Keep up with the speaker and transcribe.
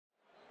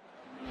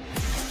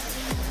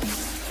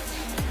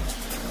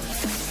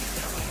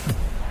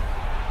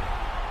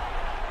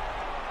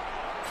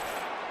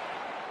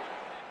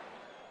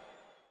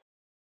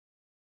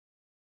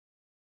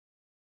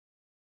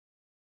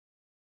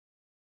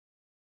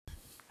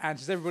And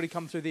has everybody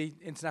come through the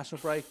international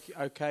break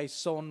okay?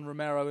 Son,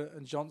 Romero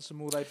and Johnson,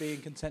 will they be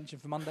in contention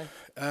for Monday?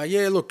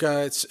 Yeah, look,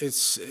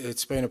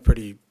 it's been a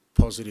pretty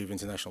positive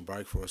international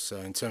break for us.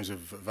 In terms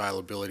of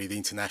availability, the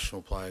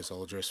international players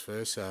I'll address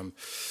first.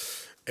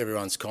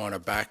 Everyone's kind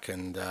of back,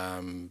 and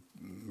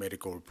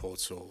medical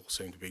reports all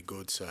seem to be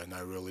good, so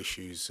no real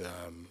issues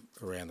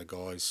around the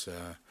guys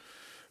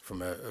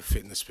from a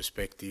fitness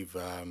perspective.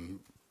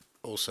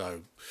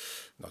 Also,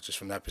 not just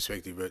from that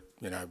perspective, but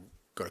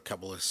got a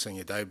couple of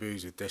senior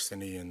debuts with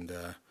Destiny and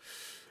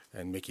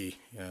Mickey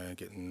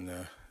getting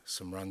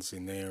some runs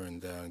in there,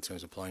 and in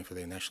terms of playing for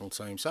their national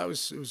team. So it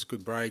was a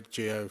good break.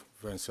 Gio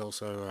Van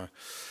Celso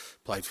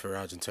played for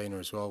Argentina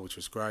as well, which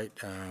was great.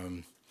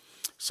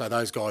 So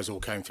those guys all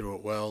came through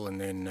it well,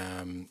 and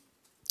then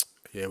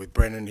with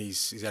Brennan,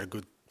 he's had a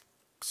good,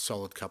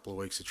 solid couple of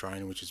weeks of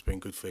training, which has been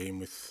good for him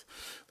with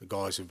the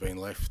guys who've been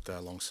left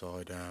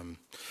alongside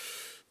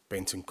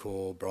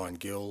Bentancourt, Brian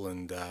Gill,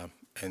 and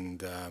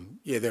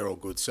they're all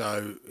good.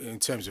 So in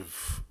terms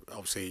of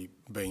obviously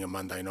being a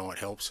Monday night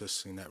helps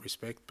us in that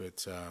respect,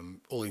 but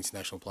all the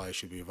international players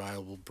should be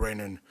available.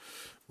 Brennan,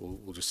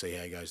 we'll just see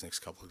how he goes next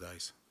couple of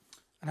days.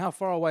 And how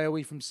far away are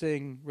we from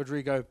seeing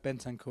Rodrigo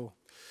Bentancourt?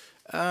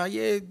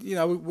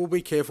 We'll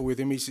be careful with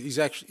him. He's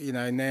actually,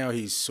 now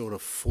he's sort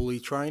of fully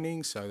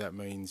training, so that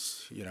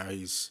means,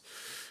 he's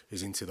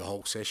into the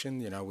whole session.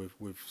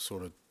 We've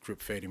sort of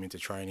drip fed him into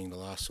training the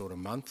last sort of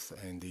month,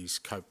 and he's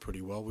coped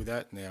pretty well with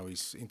that. Now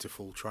he's into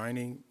full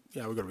training.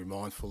 We've got to be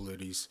mindful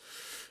that he's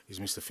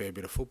missed a fair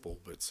bit of football,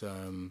 but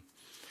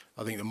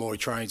I think the more he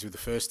trains with the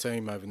first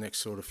team over the next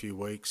sort of few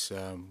weeks,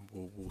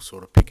 we'll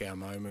sort of pick our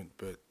moment.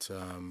 But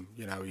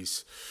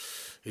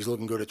he's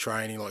looking good at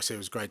training. Like I said, it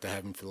was great to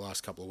have him for the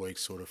last couple of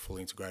weeks, sort of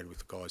fully integrated with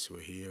the guys who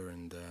are here,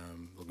 and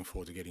looking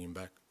forward to getting him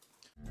back.